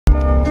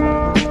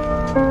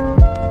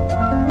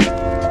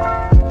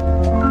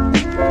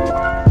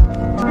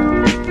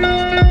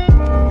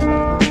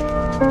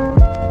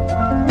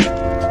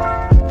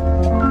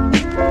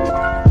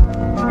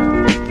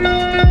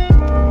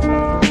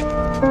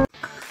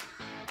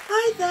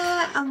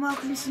and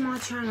welcome to my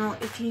channel.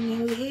 If you're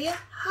new here,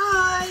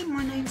 hi,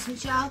 my name's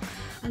Michelle,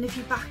 and if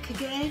you're back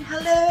again,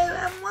 hello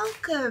and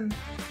welcome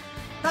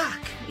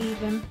back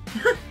even.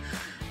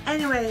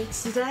 Anyway,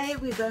 today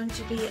we're going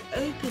to be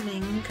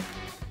opening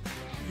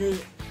the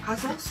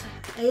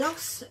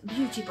Asos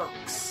Beauty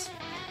Box.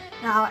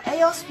 Now,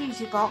 Asos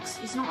Beauty Box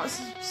is not a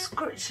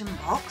subscription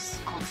box.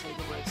 I can't say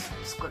the word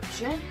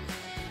subscription.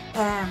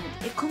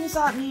 It comes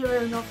out near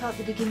enough at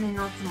the beginning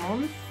of the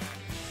month,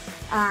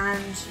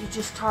 and you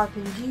just type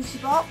in Beauty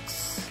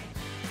Box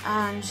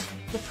and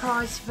the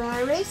price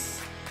varies.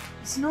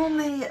 It's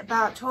normally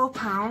about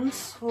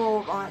 £12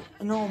 for like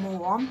a normal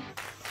one,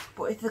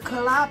 but if they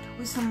collab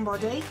with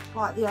somebody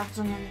like they have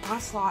done in the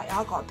past, like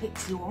I got a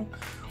Pixie one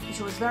which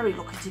I was very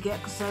lucky to get,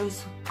 because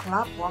those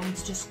collab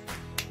ones just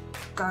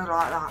go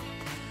like that,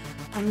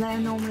 and they're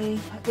normally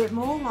a bit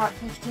more, like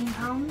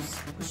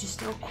 £15, which is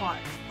still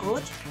quite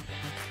good.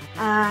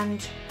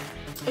 And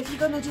if you're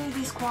going to do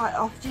this quite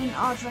often,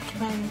 I'd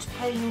recommend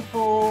paying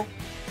for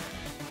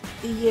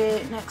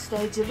the next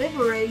day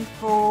delivery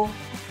for,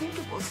 I think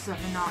it was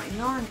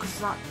 £7.99, because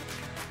that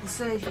will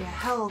save you a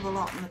hell of a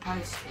lot on the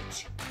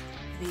postage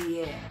for the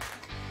year.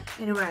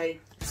 Anyway,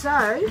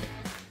 so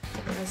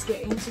let's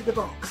get into the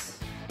box.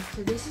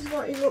 So this is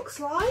what it looks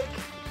like.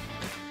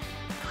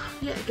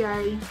 Yet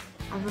again,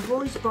 I've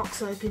avoided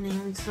box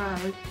opening, so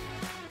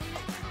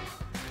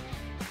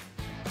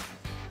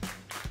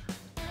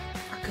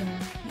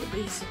it'll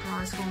be a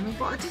surprise for me,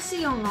 but I did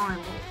see online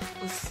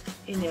what was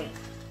in it.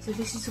 So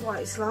this is what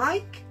it's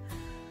like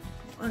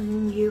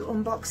when you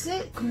unbox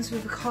it. It comes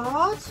with a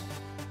card,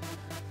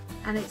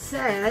 and it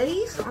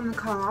says on the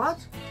card,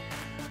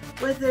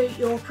 whether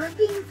you're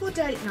prepping for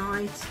date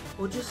night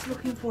or just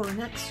looking for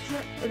an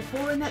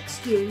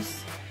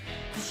excuse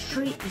to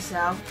treat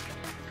yourself,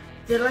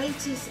 the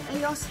latest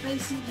Asos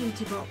Basic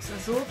Beauty Box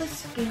has all the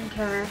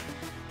skincare,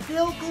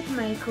 feel good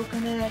makeup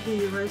and hair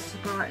heroes to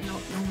brighten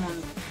up your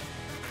month.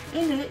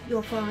 In it,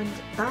 you'll find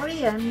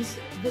Barry M's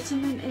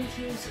vitamin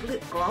infused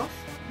lip gloss,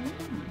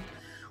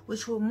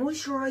 which will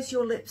moisturise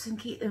your lips and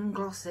keep them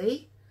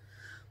glossy.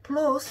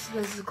 Plus,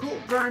 there's the cult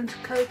brand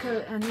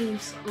Coco and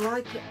Eve's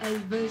Like a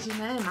Virgin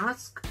Hair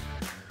Mask.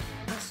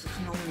 That's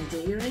not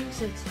endearing,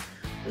 isn't it?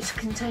 Which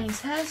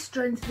contains hair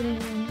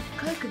strengthening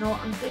coconut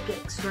and fig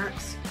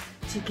extracts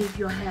to give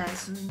your hair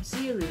some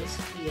serious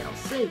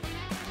TLC.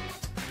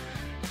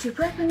 To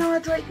prep and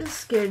hydrate your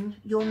skin,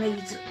 you'll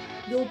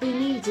be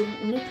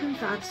needing Nip and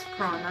Fab's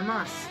Primer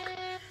Mask.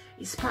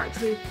 It's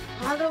packed with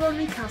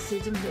hyaluronic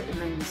acid and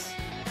vitamins.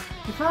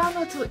 The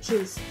final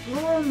touches,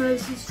 Laura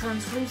Mercy's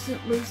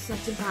translucent loose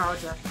setting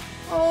powder.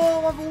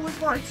 Oh, I've always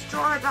wanted to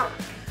try that.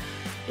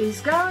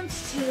 Is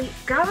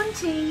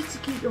guaranteed to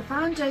keep your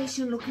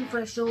foundation looking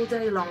fresh all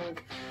day long,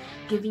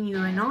 giving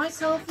you a nice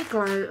healthy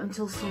glow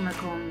until summer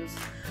comes.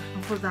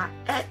 And for that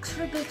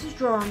extra bit of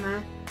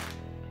drama,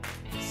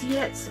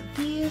 Siet's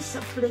Fierce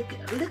Flick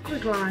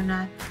Liquid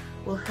Liner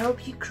will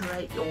help you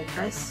create your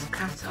best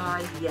cat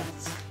eye yet.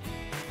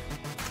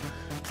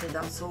 So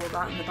that's all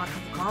that in the back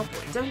of the card,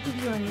 but it don't give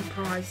you any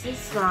prices,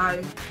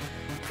 so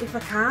if I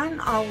can,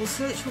 I will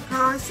search for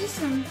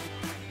prices and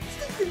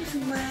stick them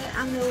somewhere,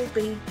 and there will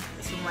be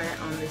somewhere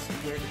on this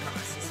video the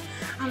prices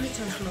and the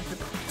total of the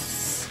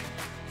box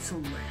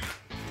somewhere.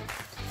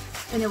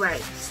 Anyway,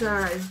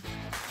 so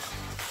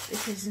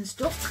this isn't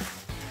stuck,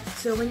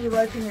 so when you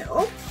open it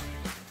up,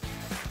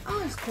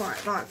 oh, it's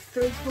quite like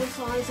 3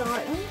 full-size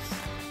items.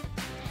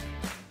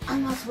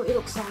 And that's what it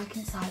looks like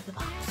inside the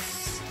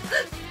box.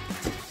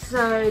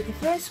 So the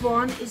first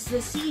one is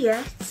the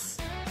Siet's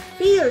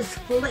Fierce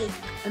Flick,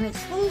 and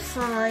it's full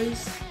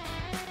size,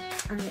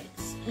 and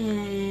it's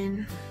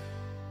in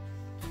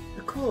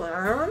the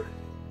colour,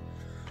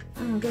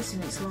 I'm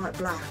guessing it's light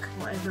black,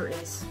 whatever it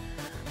is,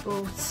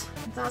 but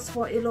that's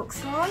what it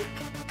looks like.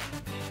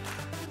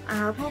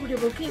 And I probably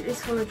will keep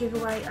this for a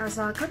giveaway, as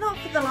I cannot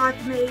for the life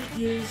of me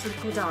use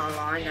liquid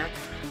eyeliner.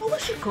 I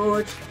wish I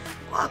could,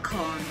 but I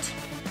can't.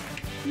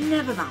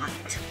 Never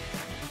mind.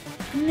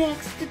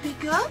 Next to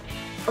pick up,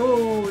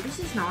 oh, this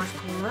is nice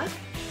colour.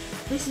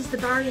 This is the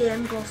Barry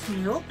M Gloss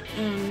Me Up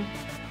in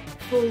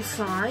full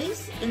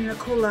size in the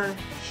colour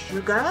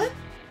Sugar,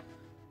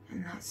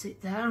 and that's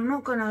it there. I'm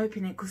not going to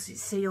open it because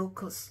it's sealed,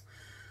 because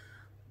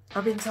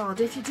I've been told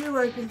if you do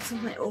open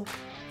something up,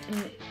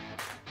 it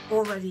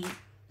already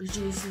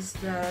reduces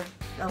the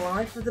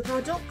life of the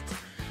product.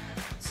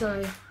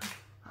 So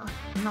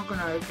I'm not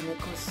going to open it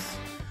because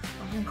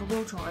I think I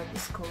will try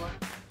this colour.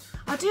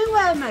 I do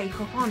wear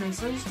makeup,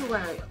 honest. I used to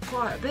wear it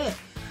quite a bit,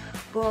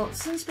 but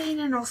since being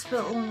in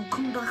hospital and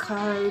come back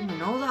home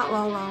and all that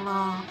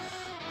la,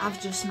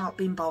 I've just not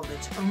been bothered.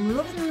 I'm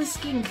loving the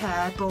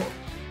skincare, but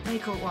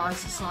makeup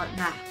wise it's like,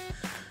 nah,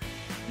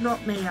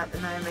 not me at the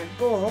moment.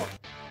 But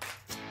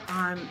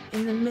I'm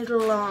in the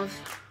middle of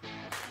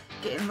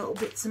getting little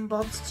bits and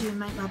bobs to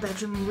make my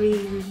bedroom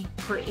really, really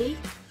pretty,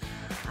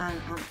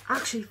 and I'm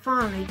actually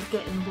finally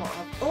getting what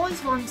I've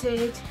always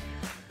wanted,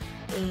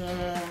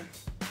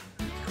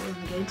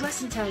 a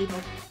dressing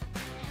table,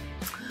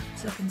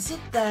 so I can sit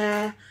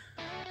there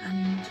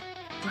and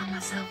dry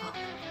myself up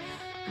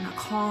and I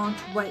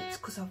can't wait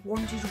because I've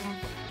wanted one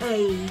for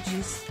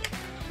ages.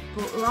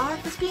 But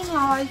life has been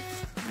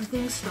life and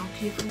things stop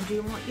you from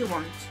doing what you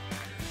want,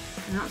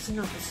 and that's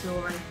another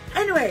story.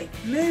 Anyway,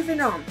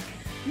 moving on.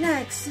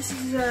 Next, this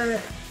is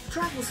a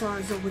travel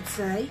size, I would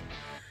say,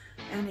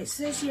 and it's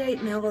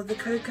 38ml of the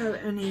Cocoa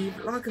and Eve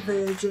Like a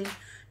Virgin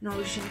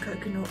Nourishing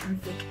Coconut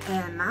and Thick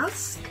Air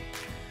Mask,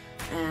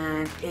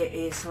 and it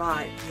is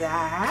like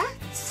that.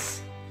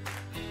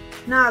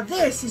 Now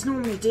this is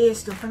normally dear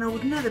stuff and I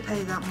would never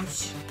pay that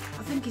much.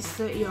 I think it's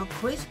 30 odd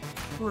quid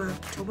for a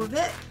tub of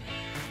it,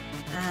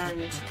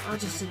 and I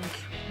just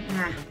think,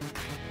 nah.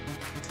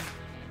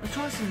 I'll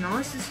try some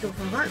nicer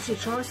stuff. I've actually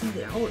tried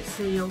something, oh it's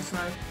sealed so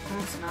I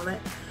can't smell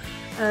it,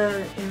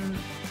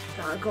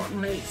 that I got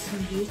in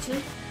Latest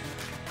Beauty,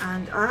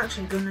 and I'm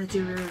actually going to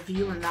do a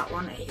review on that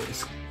one. It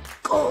is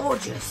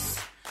gorgeous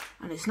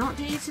and it's not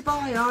dear to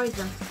buy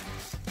either.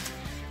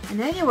 And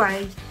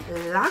anyway,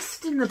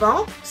 last in the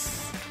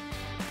box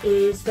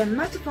is the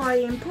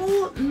Mattifying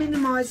Pore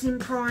Minimising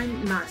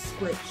Prime Mask,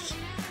 which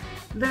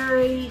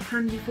very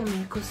handy for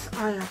me because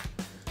I have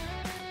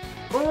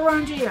all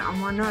around here on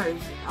my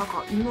nose I've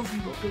got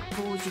nothing but big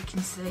pores, you can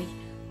see,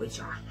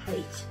 which I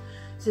hate.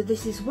 So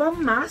this is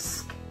one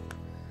mask,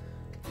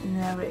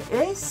 and there it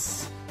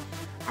is,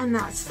 and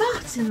that's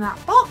that in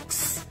that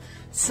box.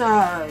 So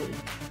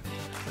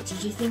what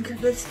did you think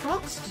of this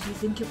box? Did you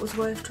think it was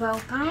worth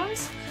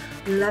 £12?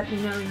 Let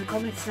me know in the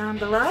comments down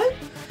below,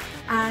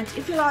 and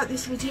if you like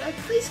this video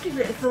please give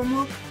it a thumb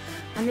up,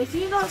 and if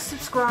you're not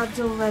subscribed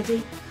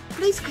already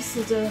please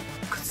consider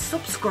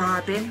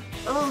subscribing.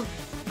 Oh,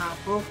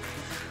 mouthful.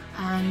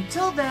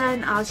 Until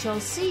then, I shall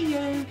see you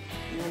in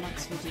the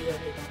next video.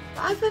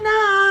 Bye for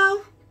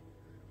now.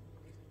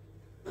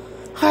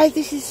 Hi,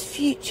 this is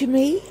future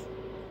me.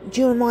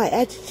 During my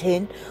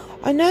editing,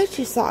 I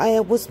noticed that I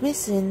was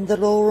missing the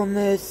Laura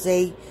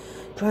Mercy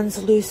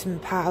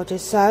translucent powder,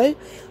 so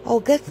I'll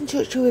get in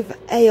touch with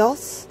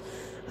Asos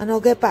and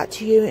I'll get back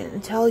to you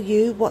and tell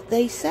you what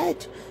they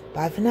said.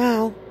 Bye for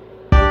now.